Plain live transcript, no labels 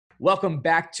Welcome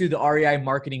back to the REI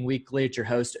Marketing Weekly. It's your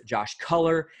host, Josh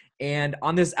Culler. And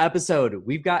on this episode,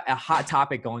 we've got a hot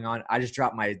topic going on. I just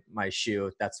dropped my shoe.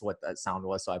 That's what that sound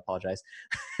was, so I apologize.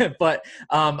 But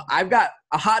I've got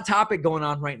a hot topic going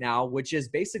on right now, which is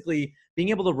basically being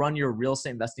able to run your real estate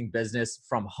investing business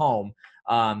from home.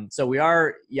 So we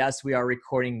are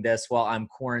recording this while I'm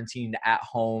quarantined at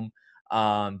home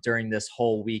during this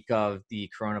whole week of the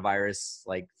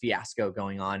coronavirus fiasco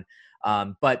going on.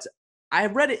 But I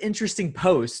read an interesting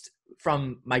post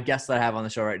from my guest that I have on the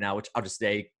show right now, which I'll just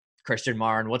say, Christian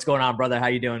Marin. What's going on, brother? How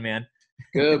you doing, man?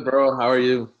 Good, bro. How are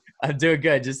you? I'm doing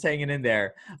good. Just hanging in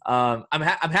there. I'm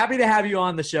happy to have you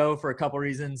on the show for a couple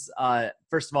reasons.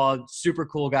 First of all, super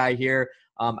cool guy here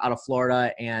out of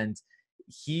Florida, and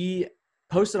he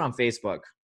posted on Facebook,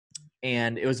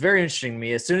 and it was very interesting to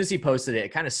me. As soon as he posted it, it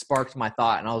kind of sparked my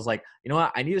thought, and I was like, you know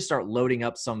what? I need to start loading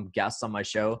up some guests on my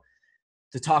show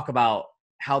to talk about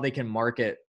how they can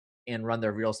market and run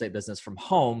their real estate business from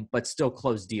home, but still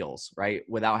close deals, right?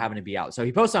 Without having to be out. So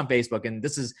he posted on Facebook, and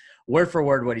this is word for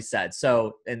word what he said.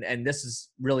 So, and this is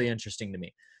really interesting to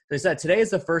me. So he said, today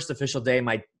is the first official day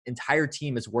my entire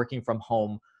team is working from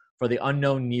home for the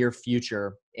unknown near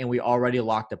future, and we already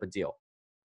locked up a deal.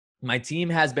 My team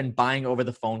has been buying over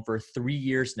the phone for 3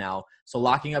 years now, so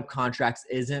locking up contracts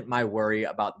isn't my worry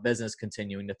about the business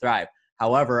continuing to thrive.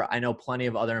 However, I know plenty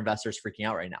of other investors freaking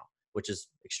out right now, which is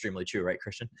extremely true, right,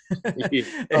 Christian?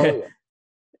 Oh,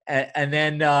 yeah. And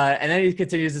then he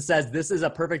continues and says, this is a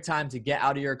perfect time to get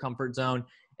out of your comfort zone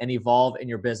and evolve in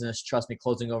your business. Trust me,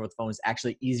 closing over the phone is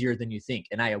actually easier than you think.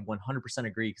 And I 100%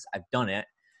 agree because I've done it.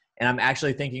 And I'm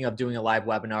actually thinking of doing a live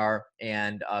webinar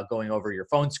and going over your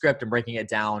phone script and breaking it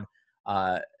down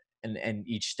and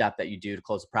each step that you do to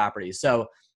close a property. So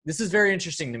this is very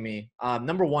interesting to me.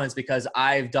 Number one is because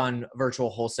I've done virtual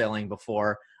wholesaling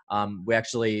before. We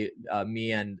actually,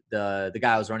 me and the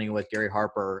guy I was running with, Gary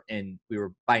Harper, and we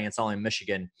were buying and selling in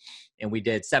Michigan, and we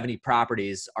did 70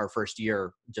 properties our first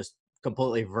year, just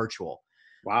completely virtual.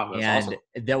 Wow, that's awesome.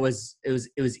 And it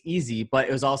was easy, but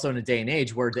it was also in a day and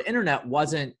age where the internet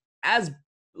wasn't as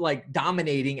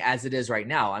dominating as it is right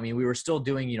now. I mean, we were still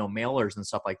doing, mailers and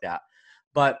stuff like that.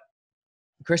 But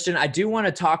Christian, I do want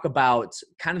to talk about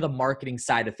kind of the marketing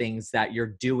side of things that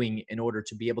you're doing in order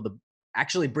to be able to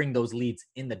actually bring those leads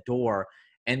in the door,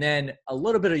 and then a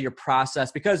little bit of your process,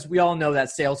 because we all know that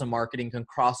sales and marketing can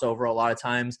cross over a lot of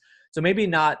times. So maybe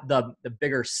not the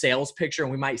bigger sales picture,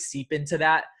 and we might seep into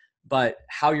that, but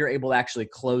how you're able to actually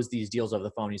close these deals over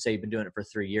the phone. You say you've been doing it for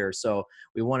 3 years. So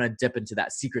we want to dip into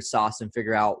that secret sauce and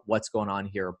figure out what's going on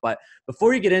here. But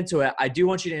before you get into it, I do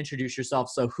want you to introduce yourself.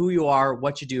 So who you are,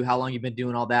 what you do, how long you've been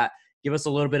doing all that. Give us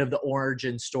a little bit of the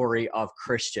origin story of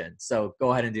Christian. So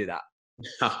go ahead and do that.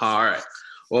 All right.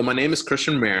 Well, my name is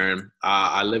Christian Marin.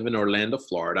 I live in Orlando,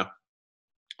 Florida.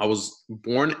 I was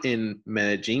born in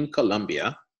Medellin,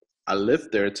 Colombia. I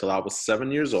lived there till I was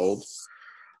 7 years old.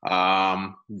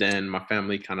 Then my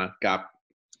family kind of got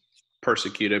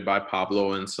persecuted by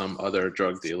Pablo and some other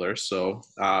drug dealers. So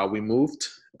we moved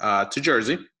to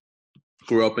Jersey.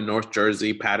 Grew up in North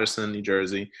Jersey, Paterson, New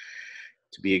Jersey,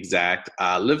 to be exact.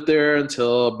 Lived there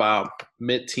until about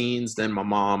mid-teens. Then my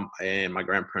mom and my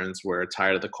grandparents were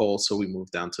tired of the cold, so we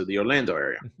moved down to the Orlando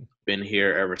area. Been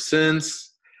here ever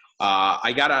since.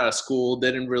 I got out of school,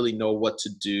 didn't really know what to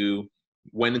do.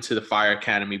 Went into the fire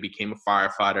academy, became a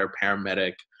firefighter,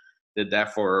 paramedic. Did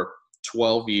that for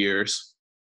 12 years.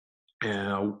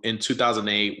 In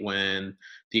 2008, when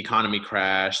the economy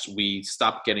crashed, we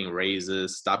stopped getting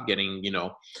raises, stopped getting,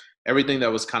 everything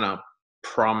that was kind of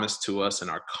promised to us in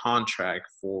our contract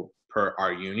per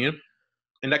our union.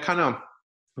 And that kind of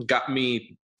got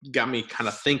me kind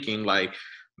of thinking like,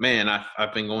 man,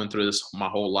 I've been going through this my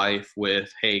whole life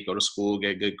with, hey, go to school,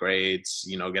 get good grades,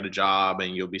 get a job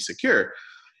and you'll be secure.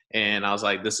 And I was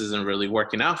like, this isn't really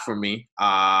working out for me.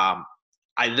 I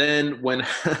then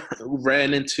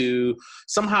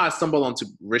somehow I stumbled onto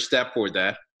Rich Dad Poor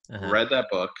Dad. Read that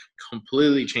book,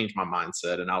 completely changed my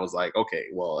mindset. And I was like, okay,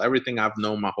 well, everything I've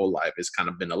known my whole life has kind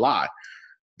of been a lie.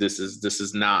 This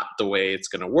is not the way it's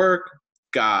going to work.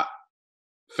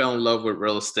 Fell in love with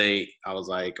real estate. I was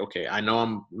like, okay, I know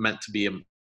I'm meant to be a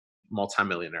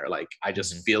multimillionaire. Like I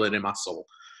just feel it in my soul.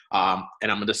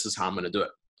 And this is how I'm going to do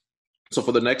it. So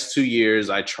for the next 2 years,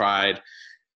 I tried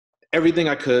everything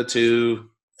I could to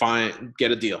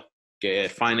get a deal,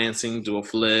 get financing, do a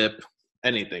flip,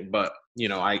 anything. But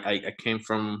I came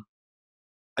from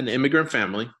an immigrant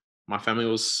family. My family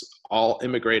was all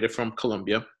immigrated from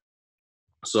Colombia.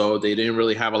 So they didn't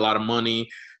really have a lot of money.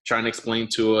 Trying to explain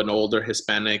to an older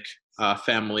Hispanic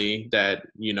family that,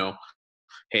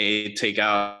 hey, take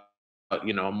out,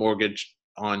 a mortgage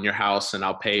on your house and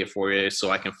I'll pay it for you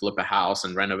so I can flip a house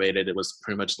and renovate it. It was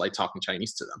pretty much like talking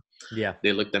Chinese to them. Yeah.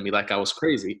 They looked at me like I was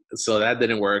crazy. So that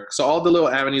didn't work. So all the little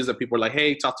avenues that people were like,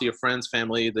 hey, talk to your friends,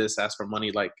 family, this, ask for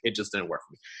money, like it just didn't work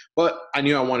for me. But I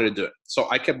knew I wanted to do it. So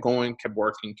I kept going, kept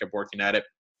working at it.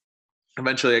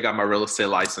 Eventually I got my real estate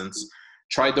license,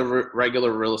 tried the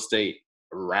regular real estate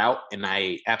route, and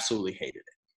I absolutely hated it.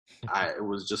 It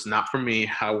was just not for me.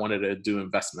 I wanted to do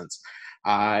investments.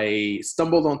 I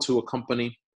stumbled onto a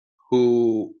company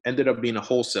who ended up being a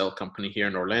wholesale company here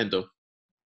in Orlando,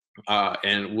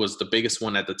 and was the biggest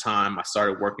one at the time. I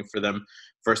started working for them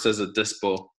first as a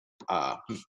dispo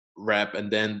rep,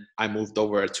 and then I moved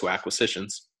over to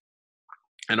acquisitions.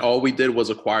 And all we did was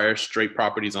acquire straight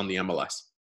properties on the MLS.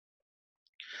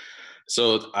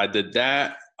 So I did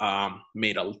that,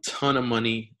 made a ton of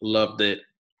money, loved it.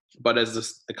 But as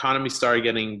the economy started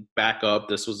getting back up,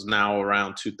 this was now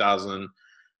around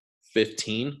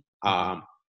 2015,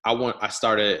 I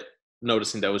started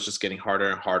noticing that it was just getting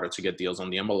harder and harder to get deals on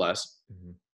the MLS.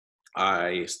 Mm-hmm.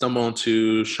 I stumbled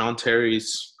onto Sean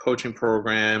Terry's coaching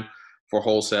program for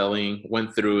wholesaling,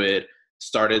 went through it,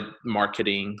 started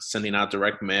marketing, sending out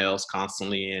direct mails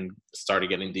constantly, and started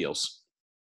getting deals.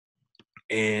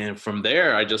 And from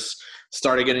there, I just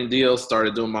started getting deals,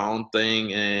 started doing my own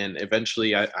thing. And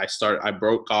eventually I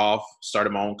broke off,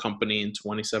 started my own company in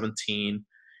 2017.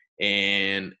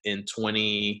 And in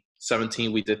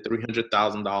 2017, we did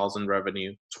 $300,000 in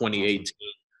revenue. 2018,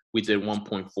 we did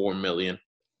 1.4 million.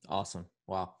 Awesome.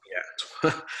 Wow.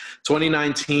 Yeah.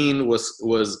 2019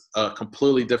 was a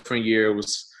completely different year. It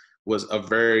was a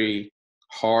very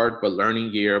hard but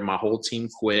learning year. My whole team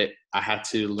quit. I had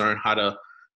to learn how to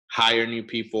hire new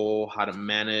people, how to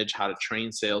manage, how to train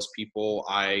salespeople.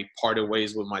 I parted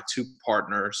ways with my two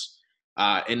partners.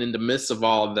 And in the midst of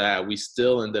all of that, we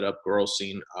still ended up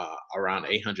grossing around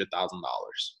 $800,000.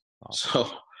 Awesome. So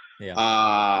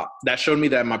that showed me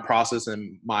that my process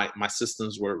and my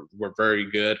systems were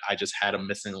very good. I just had a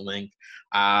missing link.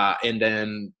 And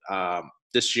then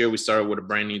this year we started with a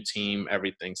brand new team,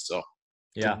 everything. So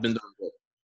yeah, it's been doing good.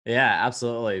 Yeah,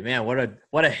 absolutely, man.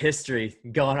 What a history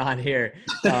going on here.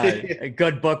 A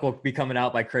good book will be coming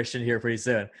out by Christian here pretty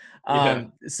soon.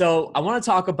 So I want to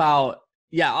talk about,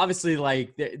 obviously,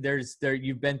 like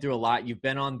you've been through a lot. You've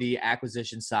been on the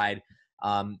acquisition side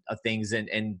of things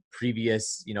and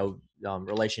previous,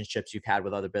 relationships you've had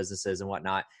with other businesses and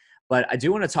whatnot. But I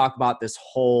do want to talk about this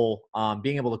whole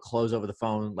being able to close over the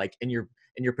phone, like in your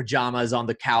pajamas on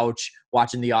the couch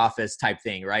watching The Office type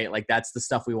thing, right? Like that's the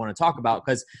stuff we want to talk about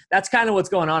because that's kind of what's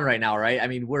going on right now, right? I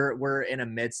mean, we're in a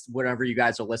midst, whenever you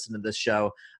guys are listening to this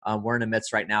show, we're in a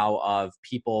midst right now of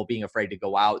people being afraid to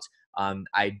go out. I'm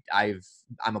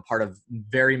a part of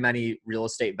very many real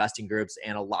estate investing groups,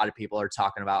 and a lot of people are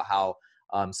talking about how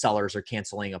sellers are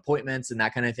canceling appointments and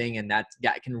that kind of thing, and that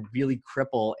can really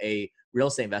cripple a real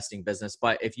estate investing business.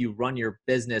 But if you run your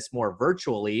business more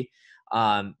virtually,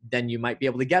 then you might be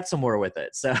able to get somewhere with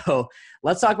it. So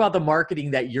let's talk about the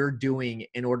marketing that you're doing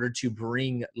in order to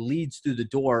bring leads through the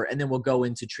door. And then we'll go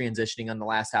into transitioning on the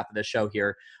last half of the show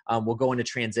here. We'll go into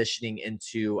transitioning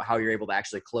into how you're able to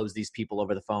actually close these people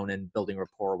over the phone and building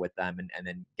rapport with them and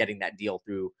then getting that deal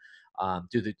through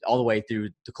all the way through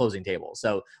the closing table.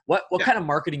 So what kind of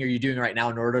marketing are you doing right now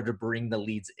in order to bring the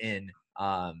leads in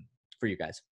for you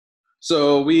guys?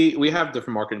 So we have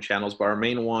different marketing channels, but our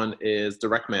main one is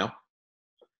direct mail,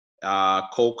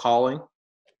 cold calling,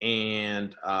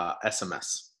 and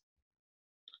SMS.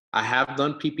 I have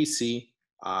done PPC.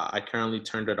 I currently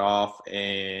turned it off,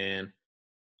 and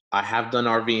I have done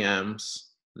RVMs.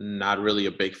 Not really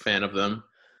a big fan of them,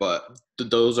 but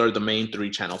those are the main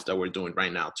three channels that we're doing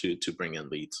right now to bring in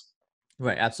leads.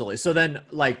 Right, absolutely. So then,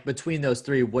 like between those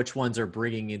three, which ones are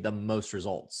bringing you the most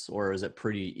results, or is it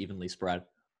pretty evenly spread?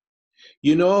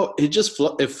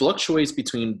 It fluctuates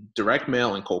between direct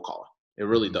mail and cold calling. It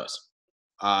really does.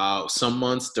 Some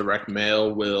months direct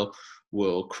mail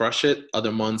will crush it.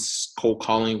 Other months cold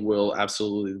calling will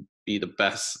absolutely be the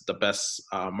best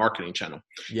marketing channel.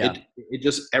 Yeah. It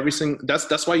just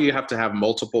that's why you have to have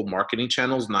multiple marketing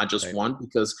channels, not just one,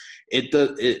 because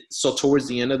so towards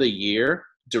the end of the year,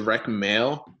 direct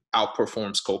mail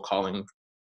outperforms cold calling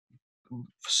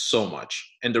so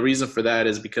much. And the reason for that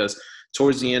is because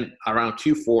towards the end, around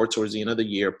Q4, towards the end of the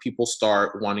year, people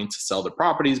start wanting to sell their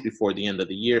properties before the end of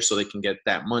the year so they can get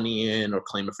that money in or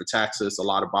claim it for taxes. A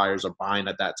lot of buyers are buying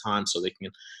at that time so they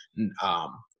can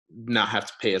not have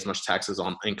to pay as much taxes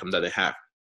on income that they have.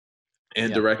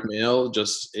 And direct mail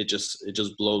just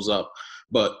blows up.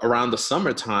 But around the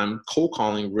summertime, cold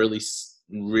calling really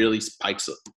spikes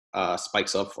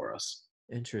up for us.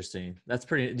 Interesting. That's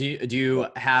pretty. Do you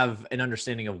have an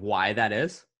understanding of why that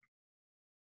is,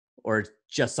 or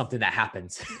just something that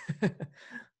happens?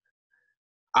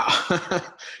 I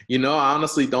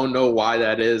honestly don't know why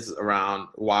that is around,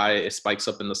 why it spikes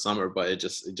up in the summer, but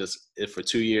it for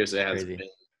 2 years it has Crazy. been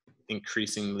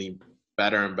increasingly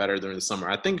better and better during the summer.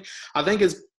 I think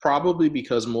it's probably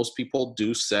because most people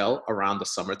do sell around the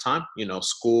summertime.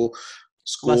 School Less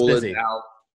school is busy. out.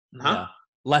 Huh? Yeah.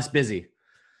 Less busy.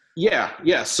 Yeah,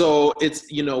 yeah. So it's,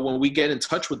 when we get in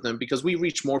touch with them, because we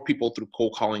reach more people through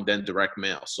cold calling than direct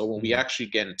mail. So when we Mhm. actually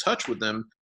get in touch with them,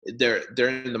 they're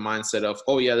in the mindset of,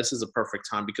 oh yeah, this is a perfect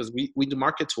time, because we do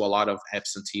market to a lot of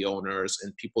absentee owners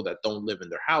and people that don't live in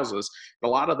their houses. But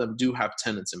a lot of them do have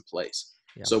tenants in place.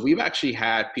 Yeah. So we've actually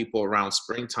had people around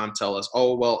springtime tell us,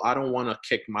 oh well, I don't want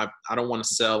to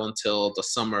sell until the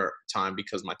summertime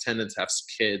because my tenants have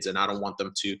kids and I don't want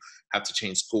them to have to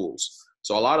change schools.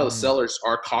 So a lot of the Mm. sellers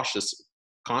are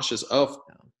conscious of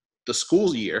the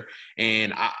school year,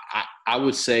 and I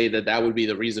would say that would be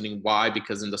the reasoning why.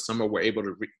 Because in the summer we're able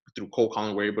to through cold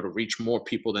calling, we're able to reach more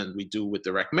people than we do with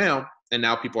direct mail, and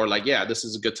now people are like, yeah, this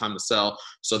is a good time to sell,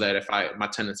 so that if my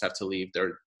tenants have to leave,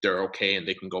 they're okay and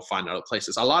they can go find other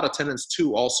places. A lot of tenants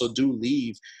too also do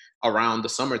leave around the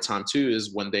summertime too,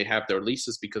 is when they have their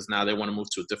leases, because now they want to move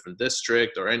to a different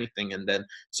district or anything, and then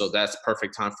so that's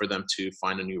perfect time for them to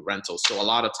find a new rental. So a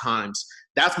lot of times,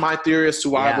 that's my theory as to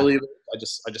why I Yeah. believe it.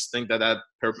 I just think that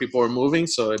people are moving,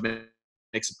 so it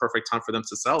makes a perfect time for them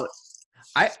to sell it.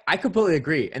 I completely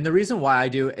agree. And the reason why I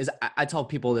do is I tell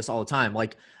people this all the time.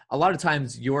 Like, a lot of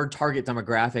times your target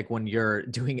demographic when you're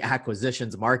doing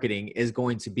acquisitions marketing is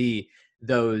going to be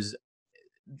those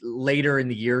later in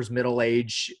the years, middle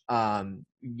age,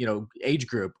 age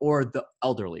group, or the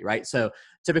elderly, right? So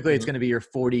typically it's Mhm. going to be your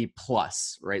 40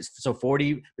 plus, right? So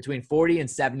between 40 and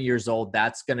 70 years old,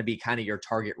 that's going to be kind of your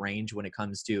target range when it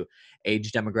comes to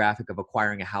age demographic of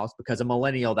acquiring a house, because a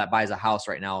millennial that buys a house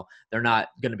right now, they're not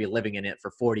going to be living in it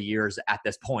for 40 years at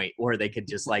this point where they could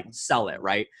just like sell it,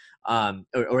 right?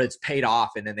 Or it's paid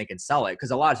off and then they can sell it.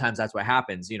 Cause a lot of times that's what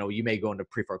happens. You may go into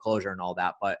pre-foreclosure and all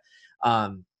that, but,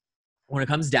 when it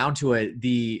comes down to it,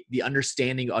 the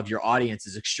understanding of your audience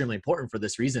is extremely important for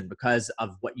this reason, because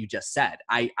of what you just said.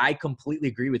 I completely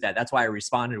agree with that. That's why I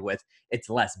responded with, it's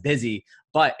less busy,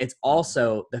 but it's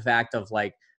also the fact of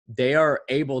like, they are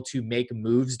able to make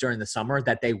moves during the summer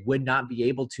that they would not be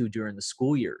able to during the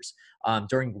school years,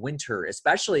 during winter,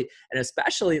 especially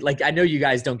like, I know you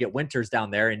guys don't get winters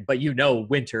down there, but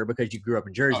winter because you grew up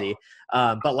in Jersey.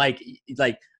 But like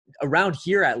around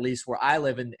here, at least where I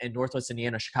live in Northwest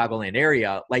Indiana, Chicagoland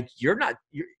area, like you're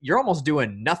almost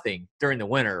doing nothing during the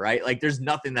winter, right? Like there's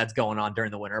nothing that's going on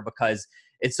during the winter because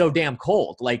it's so damn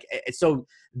cold. Like, so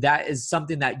that is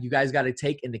something that you guys got to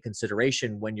take into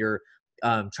consideration when you're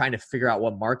trying to figure out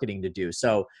what marketing to do.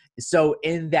 So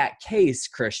in that case,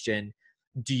 Christian,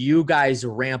 do you guys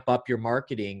ramp up your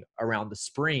marketing around the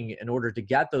spring in order to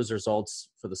get those results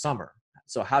for the summer?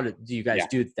 So how do you guys Yeah.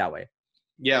 do it that way?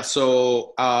 Yeah.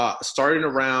 So starting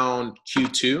around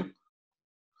Q2,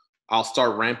 I'll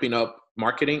start ramping up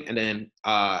marketing, and then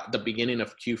the beginning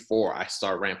of Q4, I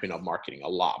start ramping up marketing a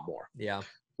lot more. Yeah.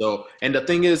 So, and the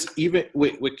thing is, even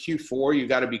with Q4, you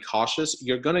got to be cautious.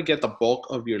 You're going to get the bulk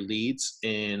of your leads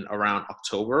in around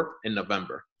October and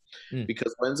November, Mm.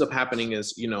 because what ends up happening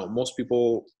is, most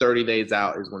people 30 days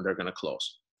out is when they're going to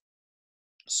close.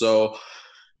 So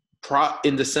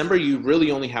in December, you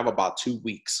really only have about 2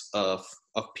 weeks of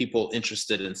people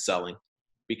interested in selling,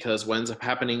 because what ends up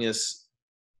happening is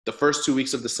the first 2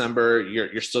 weeks of December,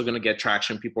 you're still going to get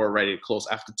traction. People are ready to close.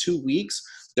 After 2 weeks,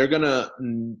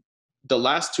 the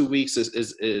last 2 weeks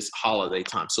is holiday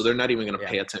time. So they're not even going to Yeah.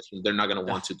 pay attention. They're not going to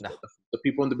No, want to do no. it. The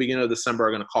people in the beginning of December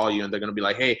are going to call you and they're going to be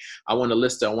like, hey, I want to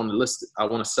list it. I want to list it. I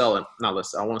want to sell it. Not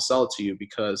list it. I want to sell it to you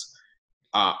because,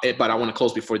 but I want to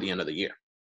close before the end of the year.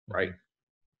 Right.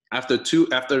 Mm-hmm.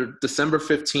 After December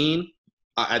 15,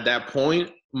 at that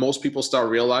point, most people start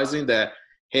realizing that,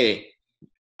 hey,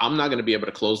 I'm not going to be able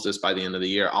to close this by the end of the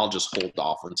year. I'll just hold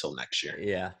off until next year.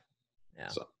 Yeah. Yeah.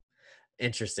 So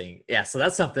Interesting. Yeah. So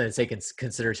that's something to take into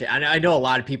consideration. I know a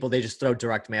lot of people, they just throw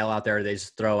direct mail out there. They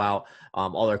just throw out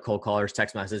all their cold callers,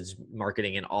 text message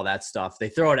marketing, and all that stuff. They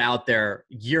throw it out there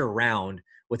year round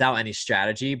without any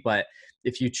strategy. But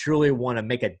if you truly want to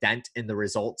make a dent in the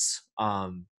results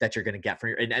that you're going to get for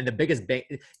and the biggest bang,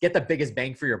 get the biggest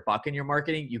bang for your buck in your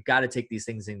marketing, you've got to take these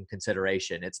things in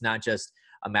consideration. It's not just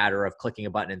a matter of clicking a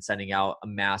button and sending out a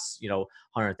mass,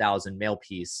 100,000 mail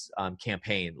piece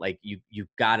campaign. Like you've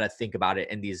got to think about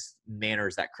it in these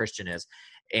manners that Christian is,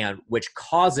 and which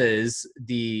causes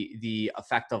the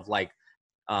effect of like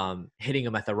hitting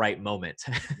them at the right moment.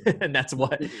 And that's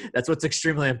what's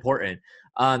extremely important.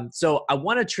 So I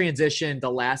want to transition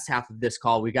the last half of this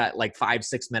call. We got like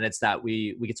 5-6 minutes that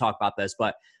we could talk about this,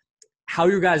 but how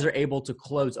you guys are able to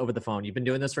close over the phone. You've been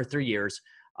doing this for 3 years.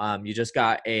 You just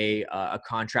got a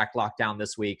contract locked down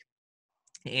this week.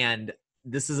 And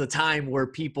this is a time where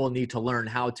people need to learn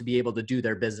how to be able to do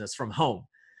their business from home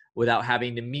without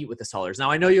having to meet with the sellers. Now,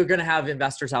 I know you're going to have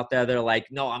investors out there that are like,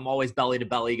 no, I'm always belly to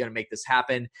belly going to make this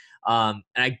happen. And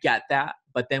I get that.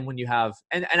 But then when you have,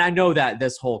 and I know that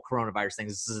this whole coronavirus thing,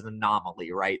 this is an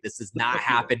anomaly, right? This does not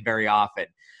happen very often.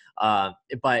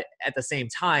 But at the same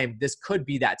time, this could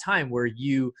be that time where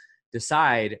you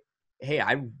decide, hey,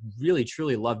 I really,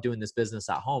 truly love doing this business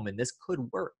at home. And this could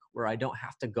work where I don't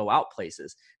have to go out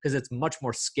places, because it's much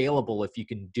more scalable if you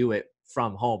can do it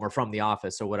from home or from the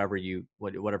office or whatever you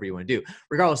want to do,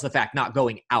 regardless of the fact, not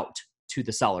going out to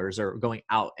the sellers or going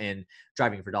out and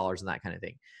driving for dollars and that kind of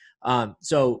thing.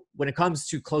 So when it comes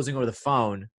to closing over the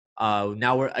phone,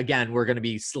 now we're going to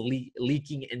be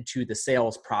leaking into the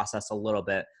sales process a little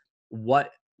bit. What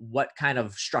kind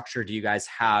of structure do you guys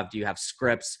have? Do you have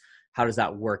scripts? How does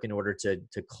that work in order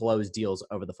to close deals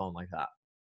over the phone like that?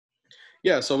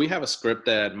 Yeah, so we have a script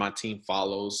that my team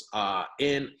follows.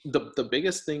 And the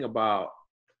biggest thing about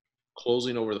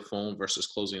closing over the phone versus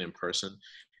closing in person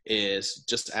is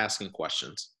just asking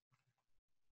questions.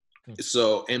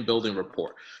 So, and building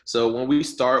rapport. So when we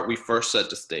start, we first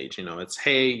set the stage. It's,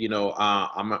 hey,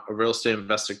 I'm a real estate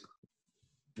investor.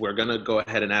 We're going to go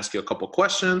ahead and ask you a couple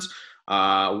questions.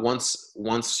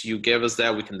 Once you give us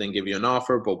that, we can then give you an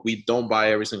offer, but we don't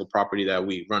buy every single property that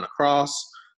we run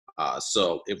across.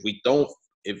 So if we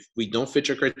don't fit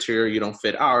your criteria, you don't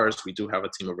fit ours, we do have a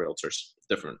team of realtors,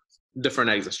 different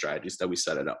exit strategies that we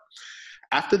set it up.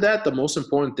 After that, the most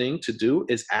important thing to do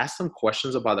is ask them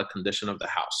questions about the condition of the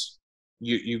house.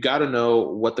 You got to know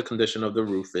what the condition of the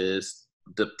roof is,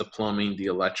 the plumbing, the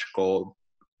electrical,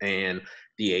 and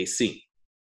the AC.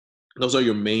 Those are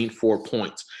your main 4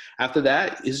 points. After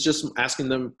that is just asking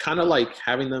them, kind of like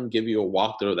having them give you a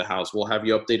walkthrough of the house. Well, have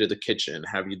you updated the kitchen?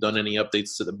 Have you done any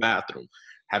updates to the bathroom?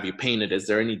 Have you painted? Is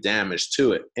there any damage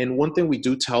to it? And one thing we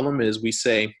do tell them is we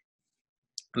say,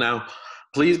 now,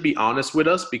 please be honest with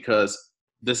us, because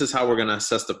this is how we're going to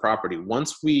assess the property.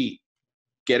 Once we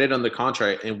get it under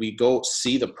contract and we go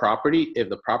see the property, if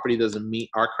the property doesn't meet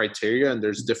our criteria and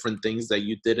there's different things that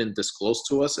you didn't disclose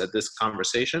to us at this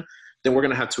conversation, then we're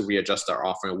going to have to readjust our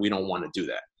offer, and we don't want to do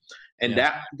that. And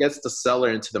that gets the seller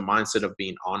into the mindset of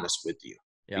being honest with you,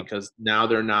 because now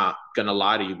they're not going to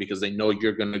lie to you, because they know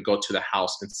you're going to go to the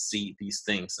house and see these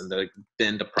things, and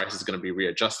then the price is going to be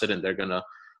readjusted and they're going to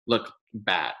look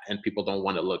bad, and people don't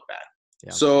want to look bad.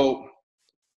 Yeah. So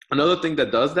another thing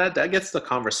that does that gets the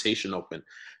conversation open.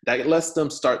 That lets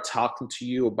them start talking to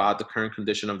you about the current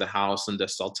condition of the house, and they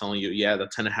start telling you, yeah, the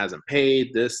tenant hasn't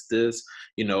paid this,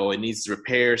 it needs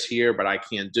repairs here, but I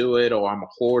can't do it, or I'm a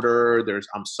hoarder,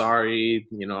 I'm sorry,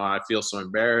 I feel so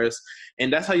embarrassed.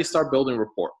 And that's how you start building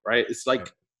rapport, right? It's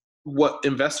like what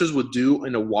investors would do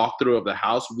in a walkthrough of the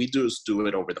house, we do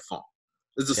it over the phone.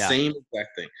 It's the same exact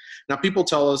thing. Now, people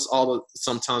tell us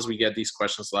sometimes we get these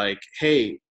questions like,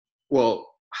 hey, well,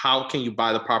 how can you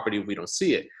buy the property if we don't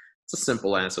see it? It's a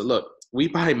simple answer. Look, we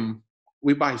buy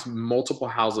multiple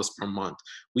houses per month.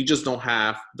 We just don't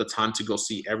have the time to go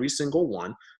see every single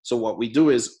one. So what we do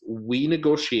is we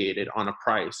negotiate it on a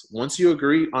price. Once you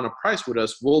agree on a price with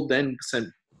us, we'll then send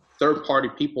third-party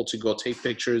people to go take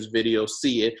pictures, videos,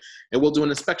 see it, and we'll do an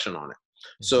inspection on it.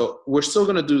 So we're still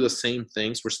going to do the same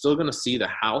things. We're still going to see the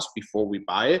house before we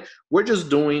buy it. We're just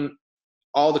doing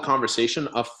all the conversation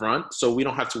up front, so we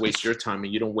don't have to waste your time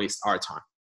and you don't waste our time.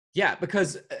 Yeah,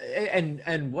 because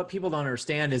and what people don't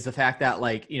understand is the fact that,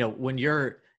 like, when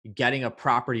you're getting a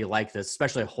property like this,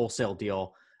 especially a wholesale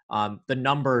deal, the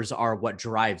numbers are what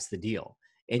drives the deal.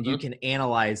 And you can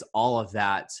analyze all of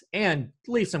that and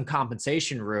leave some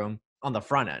compensation room on the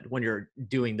front end when you're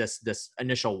doing this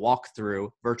initial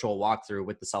virtual walkthrough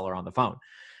with the seller on the phone.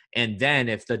 And then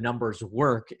if the numbers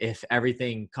work, if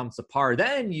everything comes to par,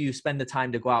 then you spend the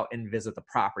time to go out and visit the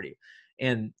property.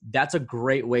 And that's a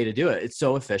great way to do it. It's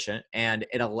so efficient, and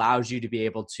it allows you to be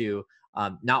able to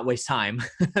not waste time.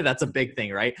 That's a big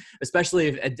thing, right? Especially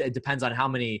if it depends on how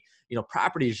many,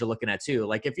 properties you're looking at too.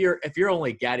 Like if you're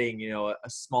only getting, a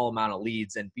small amount of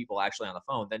leads and people actually on the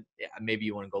phone, then maybe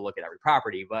you want to go look at every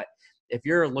property. But if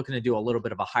you're looking to do a little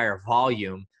bit of a higher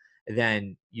volume,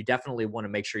 then you definitely want to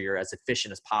make sure you're as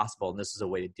efficient as possible. And this is a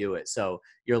way to do it. So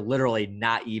you're literally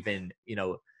not even,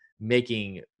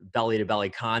 making belly to belly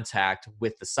contact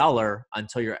with the seller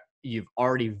until you've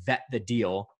already vet the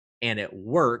deal and it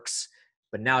works.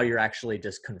 but now you're actually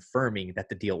just confirming that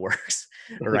the deal works,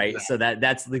 right? Exactly. So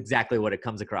that's exactly what it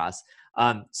comes across.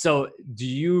 So do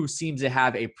you seem to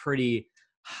have a pretty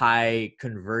high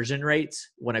conversion rate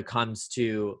when it comes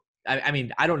to, I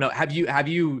mean, I don't know.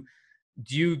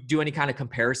 Do you do any kind of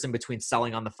comparison between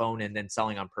selling on the phone and then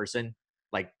selling on person?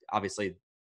 Like obviously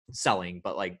selling,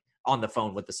 but like on the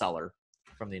phone with the seller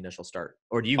from the initial start,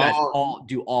 or do you guys Um, all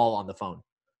do all on the phone?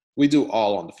 we do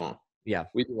all on the phone. Yeah.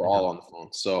 We do Okay. all on the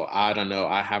phone. So I don't know.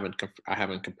 I haven't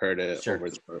compared it Sure. over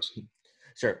the person.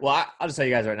 Sure. Well, I'll just tell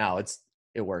you guys right now,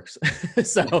 it works.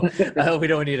 So we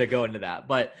don't need to go into that.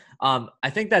 But I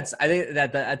think that's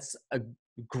a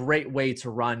great way to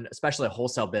run, especially a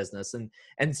wholesale business.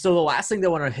 And so the last thing that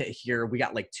I want to hit here, we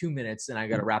got like 2 minutes, and I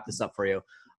got to wrap this up for you.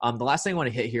 The last thing I want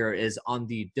to hit here is on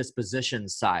the disposition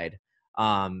side,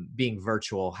 being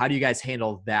virtual. How do you guys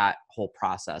handle that whole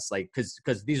process? Like,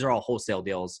 because these are all wholesale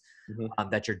deals Mhm.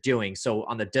 that you're doing. So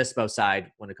on the dispo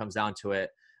side, when it comes down to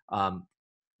it, um,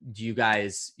 do you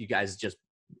guys just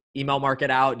email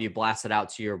market out? Do you blast it out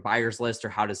to your buyers list, or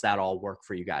how does that all work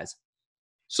for you guys?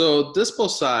 So dispo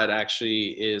side actually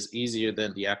is easier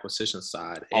than the acquisition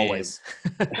side, and Always.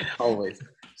 always.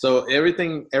 So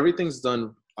everything's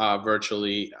done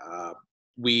virtually.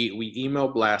 We email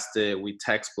blast it, we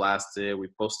text blast it, we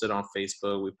post it on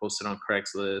Facebook, we post it on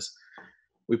Craigslist,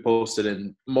 we post it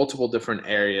in multiple different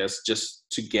areas just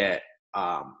to get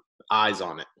eyes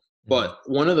on it. Mhm. But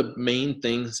one of the main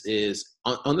things is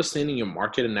understanding your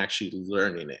market and actually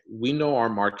learning it. We know our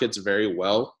markets very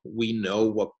well. We know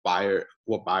what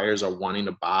buyers are wanting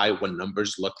to buy, what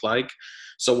numbers look like.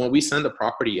 So when we send a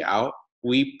property out,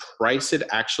 we price it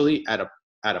actually at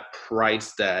a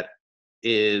price that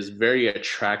is very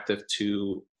attractive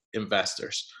to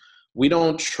investors. We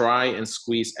don't try and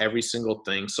squeeze every single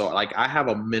thing. So like I have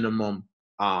a minimum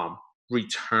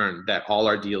return that all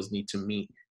our deals need to meet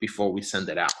before we send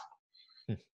it out.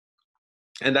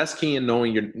 And that's key in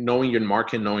knowing your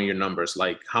market, knowing your numbers.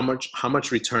 Like how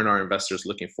much return are investors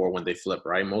looking for when they flip,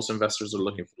 right? Most investors are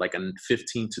looking for like a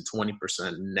 15 to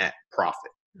 20% net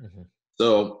profit. Mhm.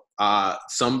 So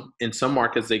in some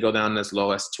markets they go down as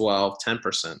low as 12,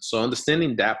 10%. So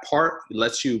understanding that part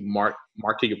lets you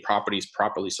market your properties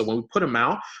properly. So when we put them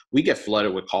out, we get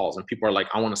flooded with calls and people are like,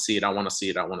 I want to see it, I want to see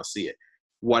it, I want to see it.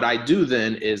 What I do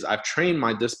then is I've trained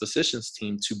my dispositions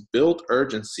team to build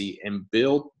urgency and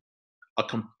build a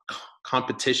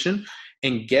competition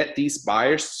and get these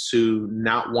buyers to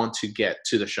not want to get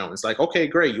to the show. It's like, okay,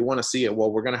 great, you want to see it.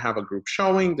 Well, we're going to have a group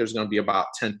showing. There's going to be about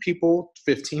 10 people,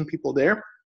 15 people there.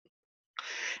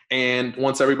 And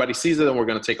once everybody sees it, then we're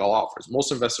going to take all offers.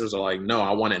 Most investors are like, no,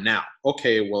 I want it now.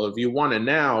 Okay, well, if you want it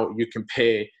now, you can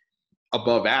pay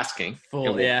above asking. And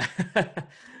Full, yeah.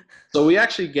 so we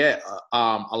actually get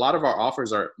a lot of our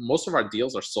offers most of our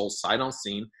deals are sold sight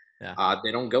unseen. Yeah.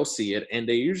 They don't go see it, and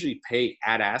they usually pay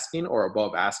at asking or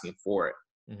above asking for it.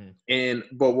 Mhm.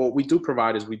 But what we do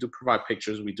provide is we do provide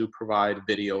pictures, we do provide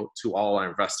video to all our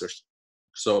investors.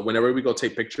 So whenever we go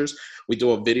take pictures, we do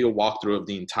a video walkthrough of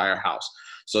the entire house.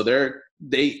 So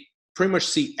they pretty much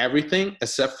see everything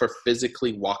except for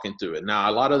physically walking through it.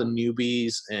 Now, a lot of the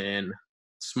newbies and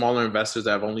smaller investors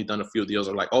that have only done a few deals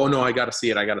are like, oh no, I got to see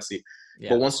it. I got to see it. Yeah.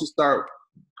 But once you start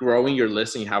growing your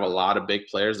list and you have a lot of big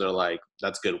players that are like,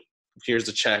 that's good. Here's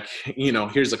the check,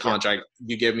 here's the contract.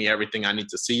 You give me everything I need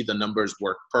to see. The numbers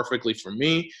work perfectly for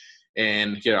me.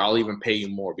 And here, I'll even pay you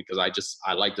more because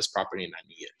I like this property and I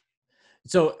need it.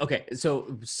 So, okay.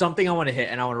 So something I want to hit,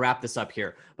 and I want to wrap this up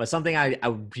here, but something I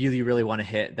really, really want to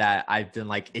hit that I've been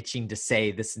like itching to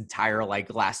say this entire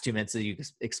like last 2 minutes of you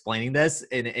explaining this,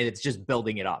 and it's just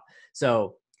building it up.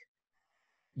 So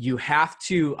you have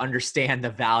to understand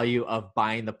the value of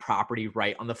buying the property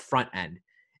right on the front end.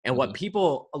 And what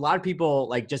a lot of people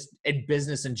like just in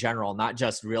business in general, not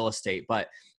just real estate, but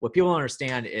what people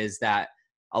understand is that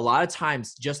a lot of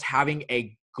times just having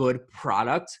a good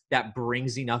product that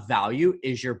brings enough value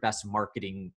is your best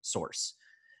marketing source.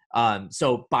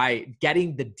 So by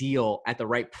getting the deal at the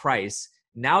right price,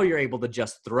 now you're able to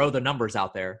just throw the numbers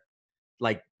out there.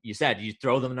 Like you said, you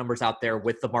throw the numbers out there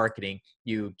with the marketing,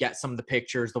 you get some of the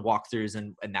pictures, the walkthroughs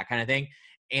and that kind of thing.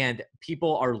 And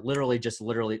people are literally,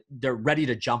 they're ready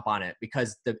to jump on it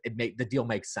because the deal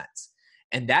makes sense.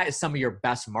 And that is some of your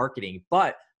best marketing.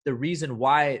 But the reason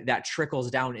why that trickles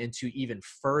down into even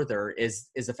further is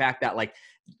the fact that like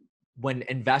when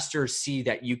investors see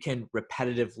that you can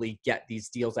repetitively get these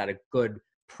deals at a good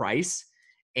price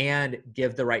and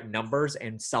give the right numbers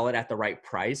and sell it at the right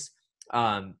price,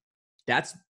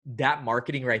 that's that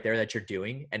marketing right there that you're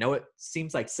doing. I know it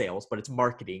seems like sales, but it's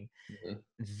marketing. Mm-hmm.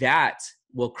 That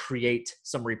will create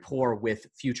some rapport with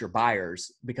future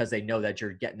buyers because they know that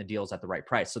you're getting the deals at the right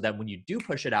price. So then when you do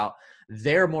push it out,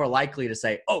 they're more likely to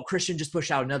say, oh, Christian just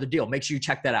pushed out another deal. Make sure you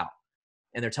check that out.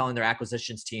 And they're telling their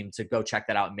acquisitions team to go check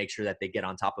that out and make sure that they get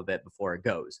on top of it before it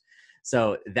goes.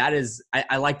 So that is,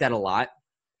 I like that a lot,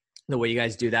 the way you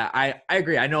guys do that. I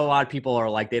agree. I know a lot of people are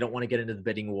like, they don't want to get into the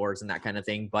bidding wars and that kind of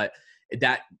thing, but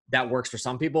that works for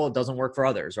some people. It doesn't work for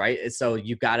others, right? So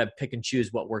you've got to pick and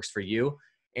choose what works for you.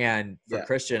 And for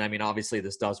Christian, I mean, obviously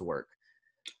this does work.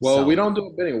 Well, we don't do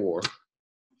a bidding war.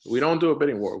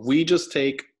 We just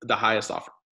take the highest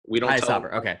offer. We don't highest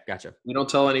offer. Okay, gotcha. We don't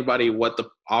tell anybody what the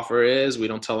offer is. We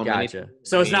don't tell them anything.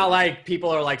 So it's not like people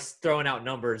are like throwing out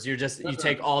numbers. You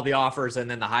take all the offers and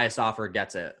then the highest offer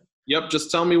gets it. Yep.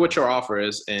 Just tell me what your offer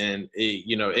is. And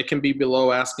it can be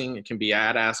below asking. It can be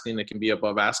at asking. It can be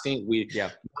above asking.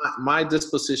 My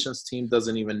dispositions team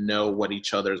doesn't even know what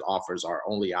each other's offers are.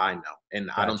 Only I know. And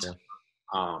I don't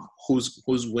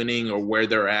who's winning or where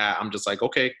they're at. I'm just like,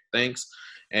 okay, thanks.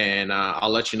 And I'll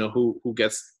let you know who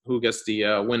gets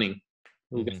the winning,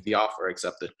 who gets the offer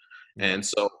accepted. And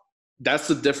so that's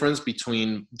the difference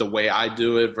between the way I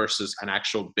do it versus an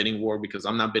actual bidding war, because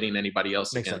I'm not bidding anybody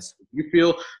else against. If you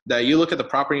feel that you look at the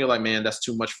property, you're like, man, that's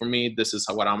too much for me. This is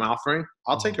what I'm offering.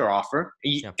 I'll take your offer.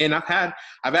 And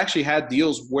I've actually had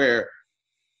deals where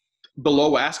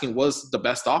below asking was the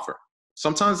best offer.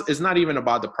 Sometimes it's not even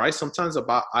about the price. Sometimes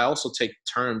I also take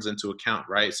terms into account,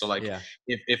 right? So like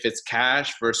if it's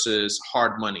cash versus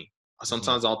hard money,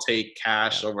 sometimes I'll take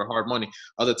cash over hard money.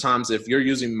 Other times, if you're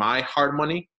using my hard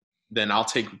money, then I'll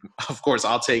take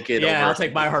it. Yeah, I'll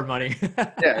take my hard money.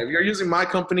 If you're using my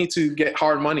company to get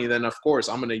hard money, then of course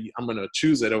I'm gonna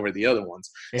choose it over the other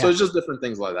ones. So it's just different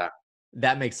things like that.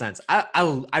 That makes sense.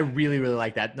 I really, really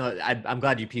like that. No, I'm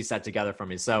glad you pieced that together for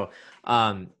me. So,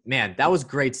 man, that was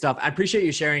great stuff. I appreciate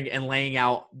you sharing and laying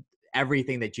out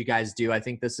everything that you guys do. I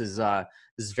think this is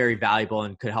very valuable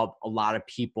and could help a lot of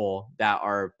people that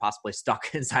are possibly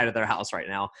stuck inside of their house right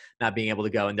now, not being able to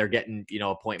go, and they're getting,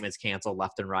 appointments canceled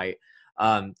left and right.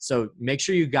 So make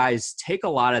sure you guys take a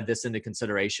lot of this into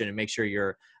consideration and make sure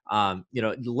you're,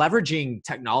 leveraging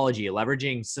technology,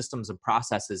 leveraging systems and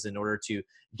processes in order to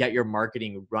get your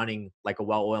marketing running like a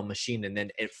well-oiled machine. And then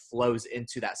it flows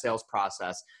into that sales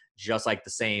process, just like the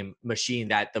same machine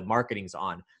that the marketing's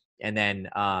on. And then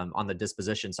on the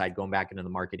disposition side, going back into the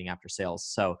marketing after sales.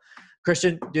 So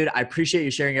Christian, dude, I appreciate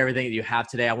you sharing everything that you have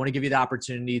today. I want to give you the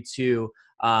opportunity to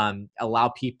allow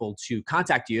people to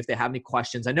contact you if they have any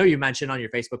questions. I know you mentioned on your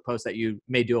Facebook post that you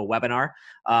may do a webinar,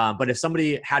 but if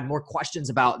somebody had more questions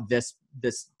about this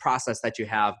process that you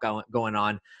have going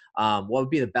on, what would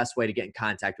be the best way to get in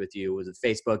contact with you? Was it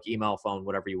Facebook, email, phone,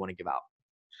 whatever you want to give out?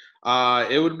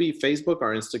 It would be Facebook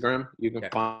or Instagram. You can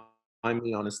find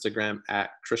me on Instagram at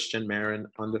Christian Marin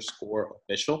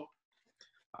 _official.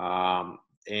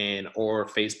 Or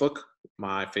Facebook.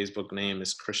 My Facebook name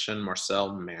is Christian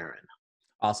Marcel Marin.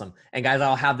 Awesome. And guys,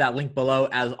 I'll have that link below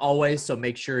as always. So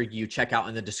make sure you check out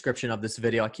in the description of this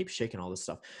video. I keep shaking all this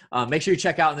stuff. Make sure you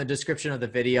check out in the description of the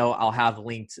video. I'll have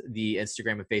linked the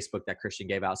Instagram and Facebook that Christian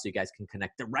gave out so you guys can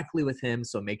connect directly with him.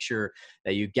 So make sure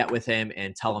that you get with him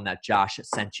and tell him that Josh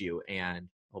sent you, and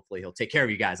hopefully he'll take care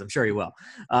of you guys. I'm sure he will.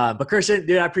 But Christian,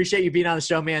 dude, I appreciate you being on the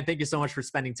show, man. Thank you so much for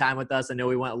spending time with us. I know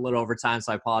we went a little over time,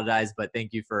 so I apologize, but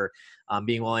thank you for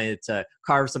being willing to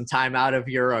carve some time out of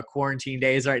your quarantine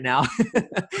days right now.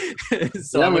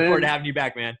 So I look forward to having you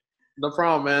back, man. No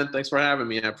problem, man. Thanks for having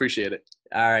me. I appreciate it.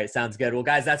 All right. Sounds good. Well,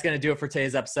 guys, that's going to do it for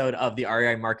today's episode of the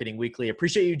REI Marketing Weekly.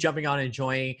 Appreciate you jumping on and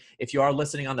enjoying. If you are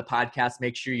listening on the podcast,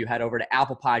 make sure you head over to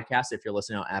Apple Podcasts. If you're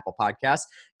listening on Apple Podcasts,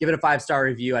 give it a 5-star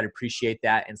review. I'd appreciate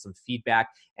that, and some feedback.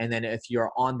 And then if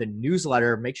you're on the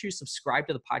newsletter, make sure you subscribe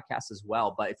to the podcast as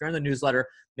well. But if you're in the newsletter,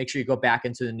 make sure you go back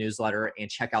into the newsletter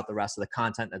and check out the rest of the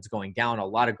content that's going down. A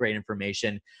lot of great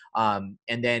information. And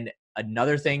then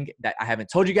another thing that I haven't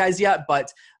told you guys yet,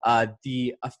 but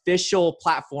the official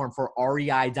platform for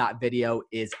rei.video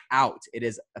is out. It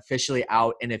is officially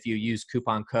out. And if you use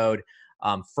coupon code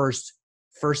first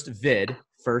vid,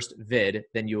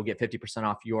 then you will get 50%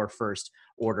 off your first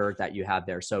order that you have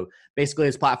there. So basically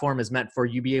this platform is meant for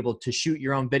you to be able to shoot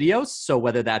your own videos. So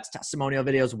whether that's testimonial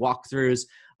videos, walkthroughs,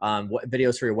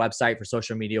 videos for your website, for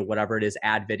social media, whatever it is,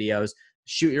 ad videos,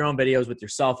 shoot your own videos with your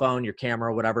cell phone, your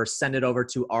camera, whatever, send it over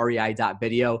to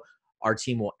rei.video. Our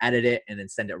team will edit it and then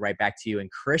send it right back to you.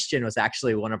 And Christian was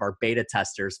actually one of our beta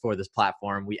testers for this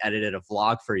platform. We edited a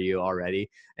vlog for you already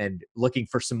and looking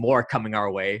for some more coming our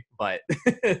way, but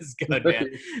it's good, man.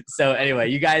 So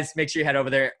anyway, you guys make sure you head over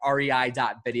there,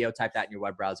 rei.video, type that in your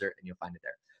web browser and you'll find it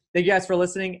there. Thank you guys for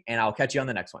listening, and I'll catch you on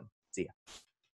the next one. See ya.